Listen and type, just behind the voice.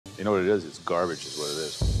You know what it is? It's garbage is what it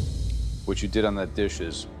is. What you did on that dish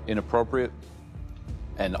is inappropriate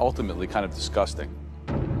and ultimately kind of disgusting.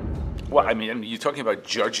 Well, I mean, you're talking about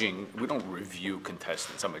judging. We don't review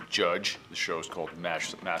contestants. I'm a judge. The show's called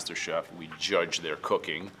Master Chef. We judge their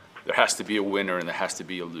cooking. There has to be a winner and there has to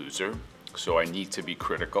be a loser. So I need to be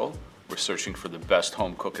critical. We're searching for the best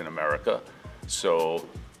home cook in America. So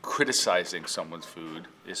criticizing someone's food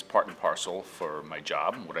is part and parcel for my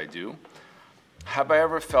job and what I do. Have I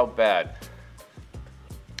ever felt bad?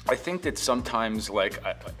 I think that sometimes, like,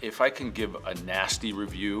 if I can give a nasty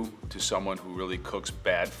review to someone who really cooks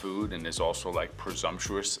bad food and is also, like,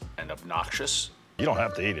 presumptuous and obnoxious. You don't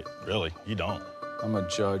have to eat it, really. You don't. I'm a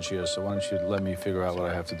judge here, so why don't you let me figure out what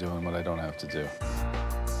I have to do and what I don't have to do.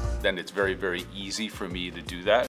 Then it's very, very easy for me to do that.